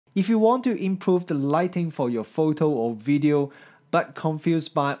If you want to improve the lighting for your photo or video, but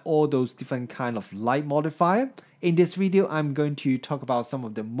confused by all those different kind of light modifier, in this video I'm going to talk about some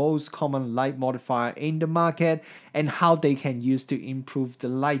of the most common light modifier in the market and how they can use to improve the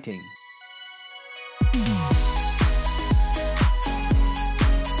lighting.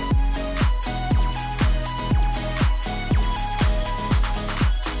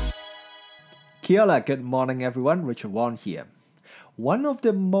 Kia ora, good morning everyone, Richard Wong here. One of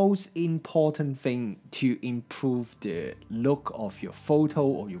the most important things to improve the look of your photo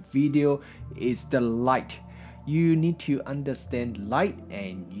or your video is the light. You need to understand light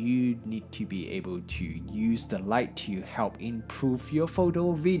and you need to be able to use the light to help improve your photo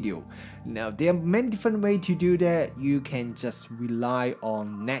or video. Now there are many different ways to do that. You can just rely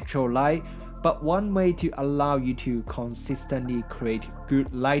on natural light. But one way to allow you to consistently create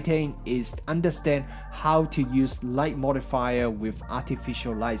good lighting is understand how to use light modifier with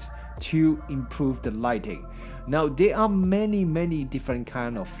artificial lights to improve the lighting. Now there are many different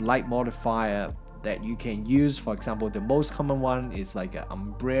kind of light modifier that you can use. For example, the most common one is like an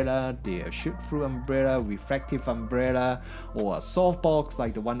umbrella, the shoot-through umbrella, reflective umbrella, or a softbox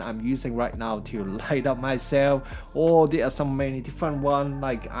like the one I'm using right now to light up myself. Or there are some many different ones,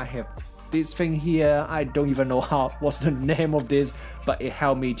 like I have this thing here. I don't even know what's the name of this, but it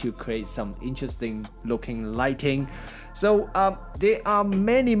helped me to create some interesting looking lighting. So there are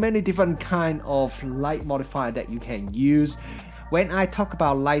many different kind of light modifier that you can use. When I talk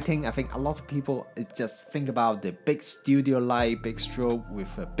about lighting, I think a lot of people just think about the big studio light, big strobe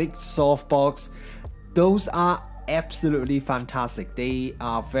with a big softbox. Those are absolutely fantastic. They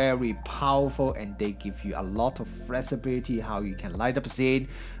are very powerful and they give you a lot of flexibility how you can light up a scene,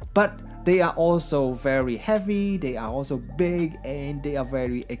 but they are also very heavy, they are also big, and they are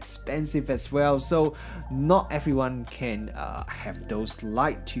very expensive as well. So not everyone can have those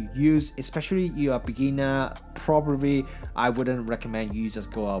light to use, especially you are a beginner. Probably I wouldn't recommend you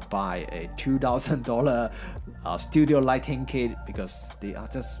just go out buy a $2,000 studio lighting kit because they are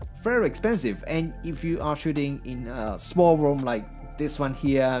just very expensive. And if you are shooting in a small room like this one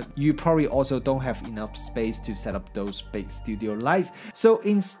here, you probably also don't have enough space to set up those big studio lights. So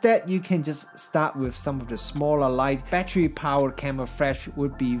instead you can just start with some of the smaller light. Battery powered camera flash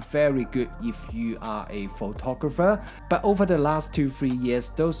would be very good if you are a photographer, but over the last 2-3 years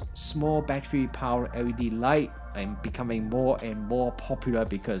those small battery powered LED light and becoming more and more popular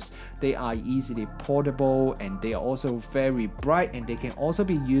because they are easily portable and they are also very bright and they can also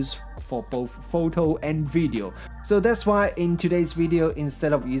be used for both photo and video. So that's why in today's video,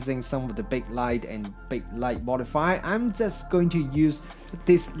 instead of using some of the big light and big light modifier, I'm just going to use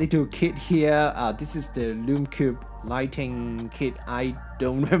this little kit here. This is the Lume Cube lighting kit. I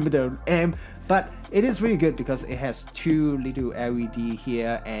don't remember the name, but it is really good because it has two little LED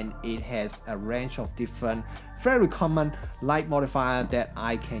here and it has a range of different very common light modifier that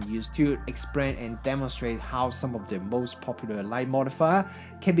I can use to explain and demonstrate how some of the most popular light modifier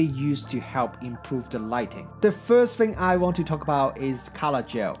can be used to help improve the lighting. The first thing I want to talk about is color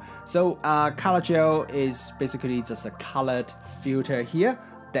gel. So color gel is basically just a colored filter here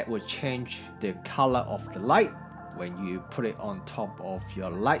that will change the color of the light when you put it on top of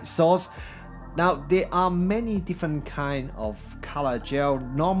your light source. Now there are many different kind of color gel.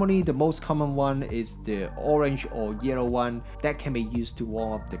 Normally the most common one is the orange or yellow one that can be used to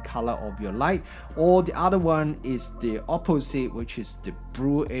warm up the color of your light, or the other one is the opposite, which is the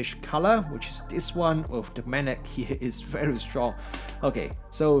bluish color, which is this one. Oh, the magnet here is very strong. Okay,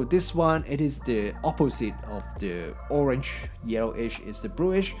 so this one, it is the opposite of the orange, yellowish is the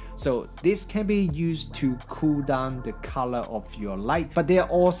bluish. So this can be used to cool down the color of your light, but there are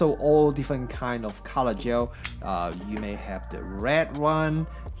also all different kind of color gel. You may have the red one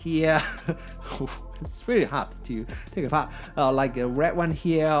here. It's really hard to take apart, like a red one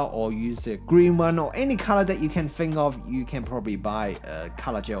here, or use a green one, or any color that you can think of. You can probably buy a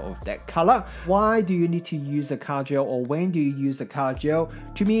color gel of that color. Why do you need to use a color gel, or when do you use a color gel?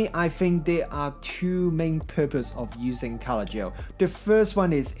 To me, I think there are two main purposes of using color gel. The first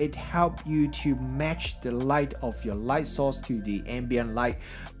one is it helps you to match the light of your light source to the ambient light.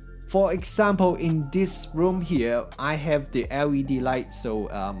 For example, in this room here, I have the LED light, so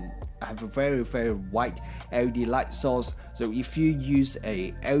I have a very white LED light source. So if you use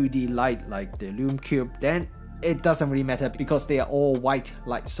a LED light like the Lume Cube, then it doesn't really matter because they are all white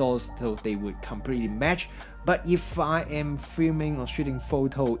light source, so they would completely match. But if I am filming or shooting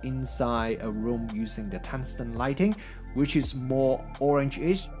photo inside a room using the tungsten lighting, which is more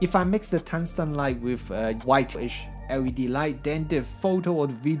orange-ish, if I mix the tungsten light with a white-ish LED light, then the photo or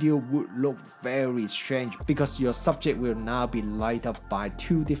the video would look very strange because your subject will now be light up by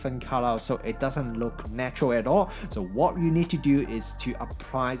two different colors, so it doesn't look natural at all. So what you need to do is to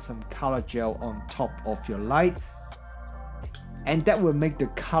apply some color gel on top of your light, and that will make the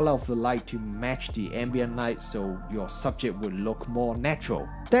color of the light to match the ambient light, so your subject will look more natural.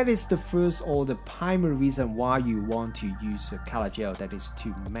 That is the first or the primary reason why you want to use a color gel, that is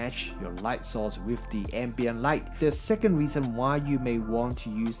to match your light source with the ambient light. The second reason why you may want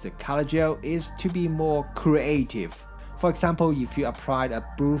to use the color gel is to be more creative. For example, if you applied a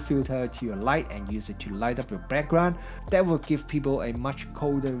blue filter to your light and use it to light up your background, that will give people a much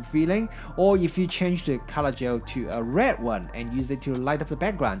colder feeling. Or if you change the color gel to a red one and use it to light up the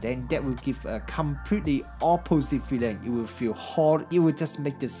background, then that will give a completely opposite feeling. It will feel hot, it will just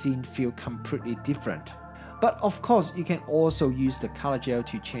make the scene feel completely different. But of course, you can also use the color gel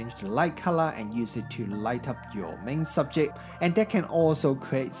to change the light color and use it to light up your main subject, and that can also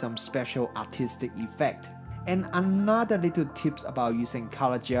create some special artistic effect. And another little tips about using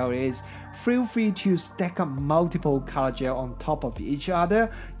color gel is feel free to stack up multiple color gel on top of each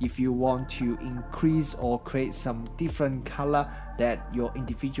other if you want to increase or create some different color that your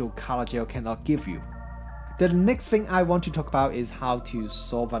individual color gel cannot give you. The next thing I want to talk about is how to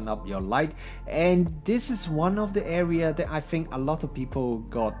soften up your light, and this is one of the area that I think a lot of people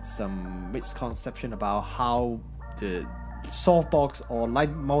got some misconception about how the softbox or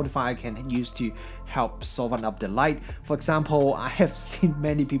light modifier can use to help soften up the light. For example, I have seen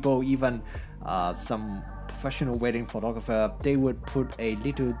many people, even some professional wedding photographer, they would put a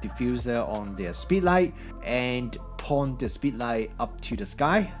little diffuser on their speedlight and point the speedlight up to the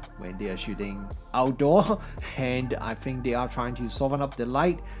sky when they are shooting outdoor, and I think they are trying to soften up the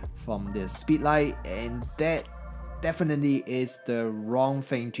light from the speedlight, and that definitely is the wrong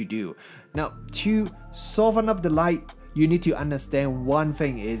thing to do. Now, to soften up the light, you need to understand one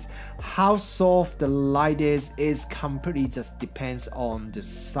thing is how soft the light is completely just depends on the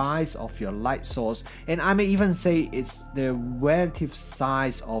size of your light source, and I may even say it's the relative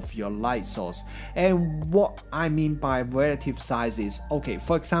size of your light source. And what I mean by relative size is, okay,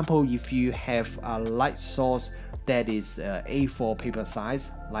 for example, if you have a light source that is A4 paper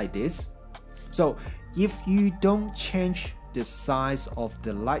size like this, so if you don't change the size of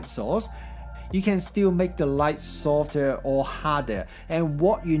the light source, you can still make the light softer or harder. And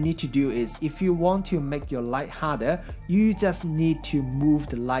what you need to do is, if you want to make your light harder, you just need to move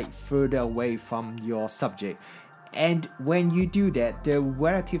the light further away from your subject. And when you do that, the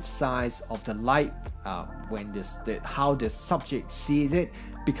relative size of the light, how the subject sees it,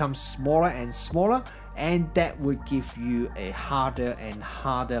 becomes smaller and smaller, and that would give you a harder and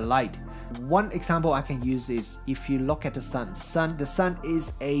harder light. One example I can use is if you look at the sun. The sun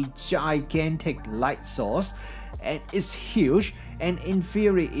is a gigantic light source and it's huge, and in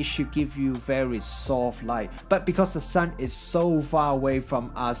theory it should give you very soft light, but because the sun is so far away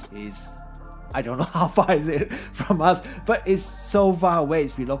from us, I don't know how far is it from us, but it's so far away.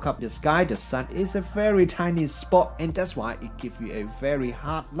 If you look up the sky, the sun is a very tiny spot, and that's why it gives you a very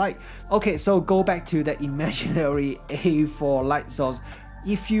hard light. Okay, so go back to the imaginary A4 light source.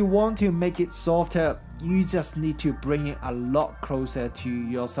 If you want to make it softer, you just need to bring it a lot closer to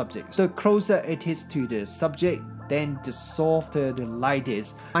your subject. The closer it is to the subject, then the softer the light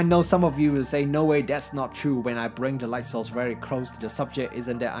is. I know some of you will say, no way, that's not true. When I bring the light source very close to the subject,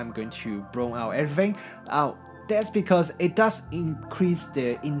 isn't that I'm going to blow out everything? That's because it does increase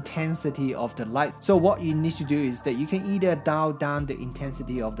the intensity of the light. So what you need to do is that you can either dial down the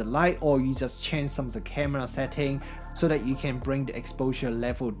intensity of the light, or you just change some of the camera setting so that you can bring the exposure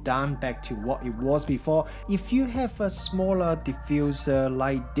level down back to what it was before. If you have a smaller diffuser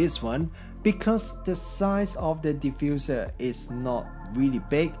like this one, because the size of the diffuser is not really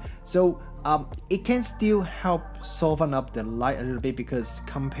big, so it can still help soften up the light a little bit, because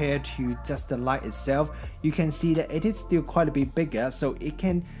compared to just the light itself, you can see that it is still quite a bit bigger, so it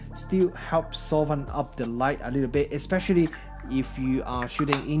can still help soften up the light a little bit, especially if you are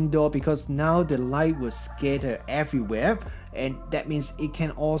shooting indoor, because now the light will scatter everywhere, and that means it can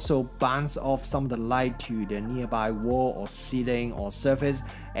also bounce off some of the light to the nearby wall or ceiling or surface,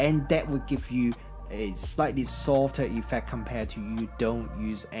 and that will give you a slightly softer effect compared to you don't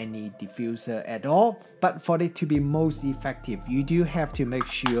use any diffuser at all. But for it to be most effective, you do have to make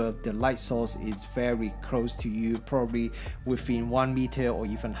sure the light source is very close to you, probably within 1 meter or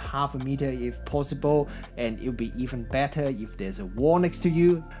even half a meter if possible, and it'll be even better if there's a wall next to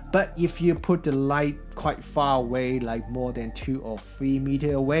you. But if you put the light quite far away, like more than 2 or 3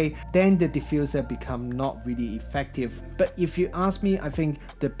 meters away, then the diffuser become not really effective. But if you ask me, I think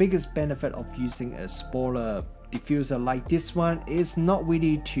the biggest benefit of using a smaller diffuser like this one is not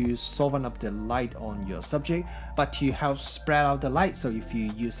really to soften up the light on your subject, but to help spread out the light. So if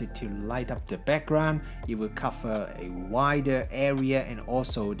you use it to light up the background, it will cover a wider area, and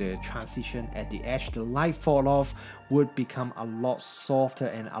also the transition at the edge, the light fall off would become a lot softer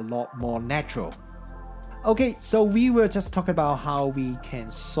and a lot more natural. Okay, so we were just talking about how we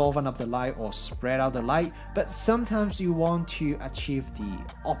can soften up the light or spread out the light, but sometimes you want to achieve the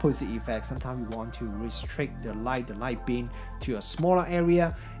opposite effect. Sometimes you want to restrict the light beam to a smaller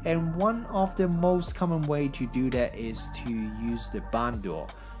area, and one of the most common way to do that is to use the barn door.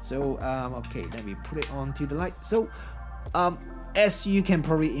 So okay, let me put it onto the light. So as you can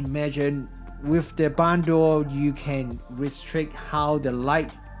probably imagine, with the barn door you can restrict how the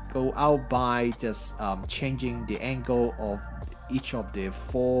light go out by just changing the angle of each of the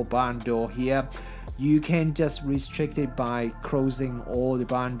 4 barn door here. You can just restrict it by closing all the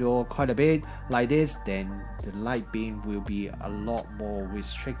barn door quite a bit like this, then the light beam will be a lot more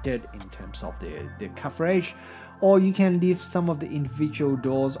restricted in terms of the coverage. Or you can leave some of the individual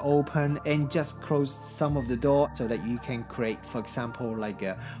doors open and just close some of the door so that you can create, for example, like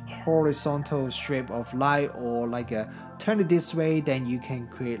a horizontal strip of light, or like a turn it this way, then you can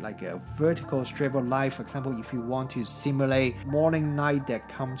create like a vertical strip of light. For example, if you want to simulate morning light that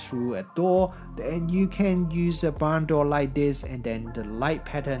comes through a door, then you can use a barn door like this, and then the light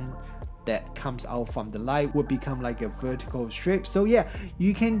pattern that comes out from the light would become like a vertical strip. So yeah,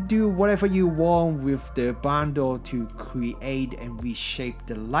 you can do whatever you want with the barn door to create and reshape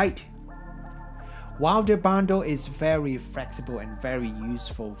the light. While the barn door is very flexible and very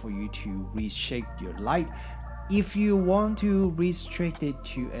useful for you to reshape your light, if you want to restrict it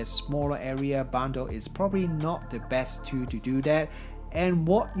to a smaller area, barn door is probably not the best tool to do that. And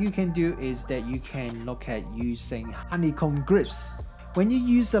what you can do is that you can look at using honeycomb grips. When you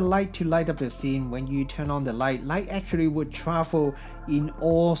use the light to light up the scene, when you turn on the light actually would travel in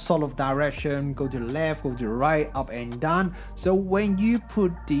all sort of direction, go to the left, go to the right, up and down. So when you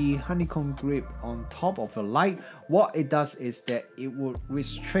put the honeycomb grip on top of the light, what it does is that it would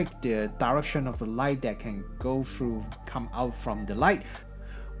restrict the direction of the light that can go through, come out from the light.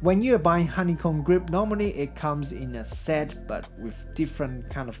 When you're buying honeycomb grip, normally it comes in a set but with different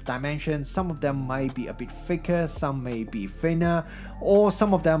kind of dimensions. Some of them might be a bit thicker, some may be thinner, or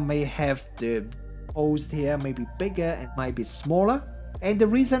some of them may have the holes here maybe bigger and might be smaller. And the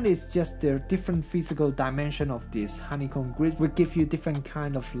reason is just the different physical dimension of this honeycomb grid will give you different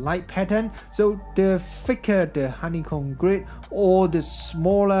kind of light pattern. So the thicker the honeycomb grid or the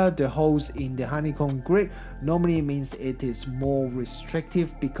smaller the holes in the honeycomb grid normally means it is more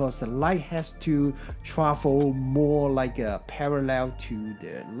restrictive, because the light has to travel more like a parallel to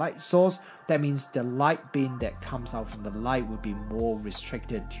the light source. That means the light beam that comes out from the light will be more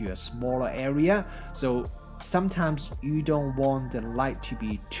restricted to a smaller area. So sometimes you don't want the light to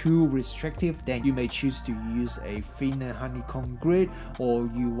be too restrictive, then you may choose to use a thinner honeycomb grid, or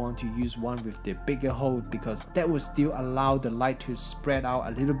you want to use one with the bigger hole, because that will still allow the light to spread out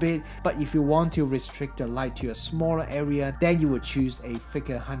a little bit. But if you want to restrict the light to a smaller area, then you would choose a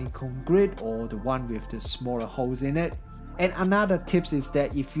thicker honeycomb grid or the one with the smaller holes in it. And another tip is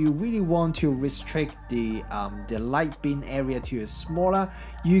that if you really want to restrict the light beam area to a smaller,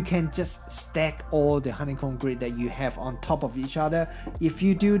 you can just stack all the honeycomb grid that you have on top of each other. If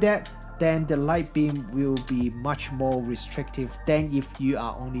you do that, then the light beam will be much more restrictive than if you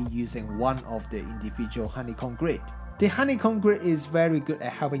are only using one of the individual honeycomb grid. The honeycomb grid is very good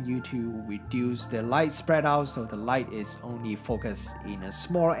at helping you to reduce the light spread out, so the light is only focused in a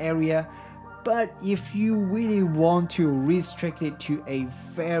small area. But if you really want to restrict it to a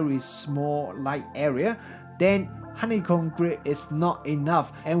very small light area, then honeycomb grid is not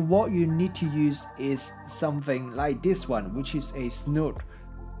enough, and what you need to use is something like this one, which is a snoot.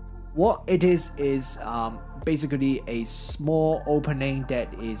 What it is basically a small opening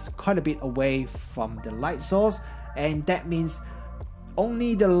that is quite a bit away from the light source, and that means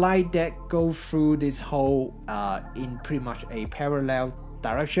only the light that goes through this hole in pretty much a parallel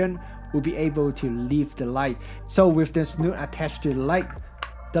direction will be able to leave the light. So with the snoot attached to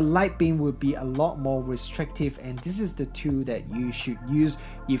the light beam will be a lot more restrictive, and this is the tool that you should use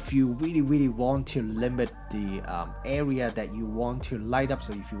if you really want to limit the area that you want to light up.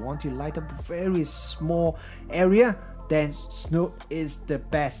 So if you want to light up a very small area, then snoot is the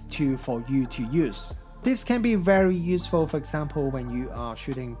best tool for you to use. This can be very useful, for example, when you are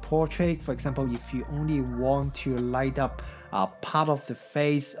shooting portrait. For example, if you only want to light up part of the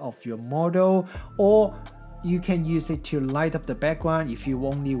face of your model, or you can use it to light up the background. If you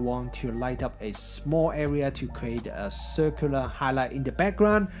only want to light up a small area to create a circular highlight in the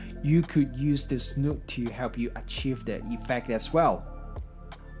background, you could use the snoot to help you achieve the effect as well.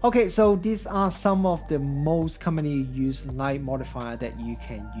 Okay, so these are some of the most commonly used light modifier that you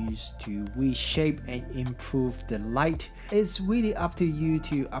can use to reshape and improve the light. It's really up to you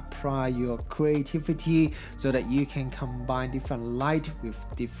to apply your creativity so that you can combine different light with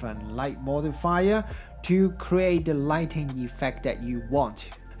different light modifier to create the lighting effect that you want.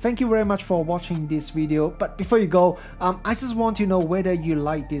 Thank you very much for watching this video, but before you go, I just want to know whether you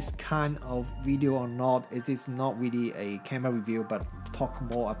like this kind of video or not. It is not really a camera review, but talk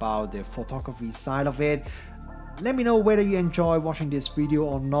more about the photography side of it. Let me know whether you enjoy watching this video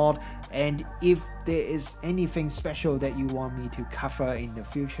or not, and if there is anything special that you want me to cover in the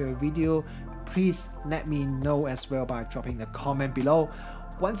future video, please let me know as well by dropping a comment below.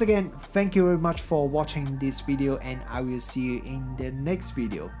 Once again, thank you very much for watching this video, and I will see you in the next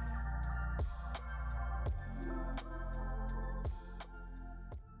video.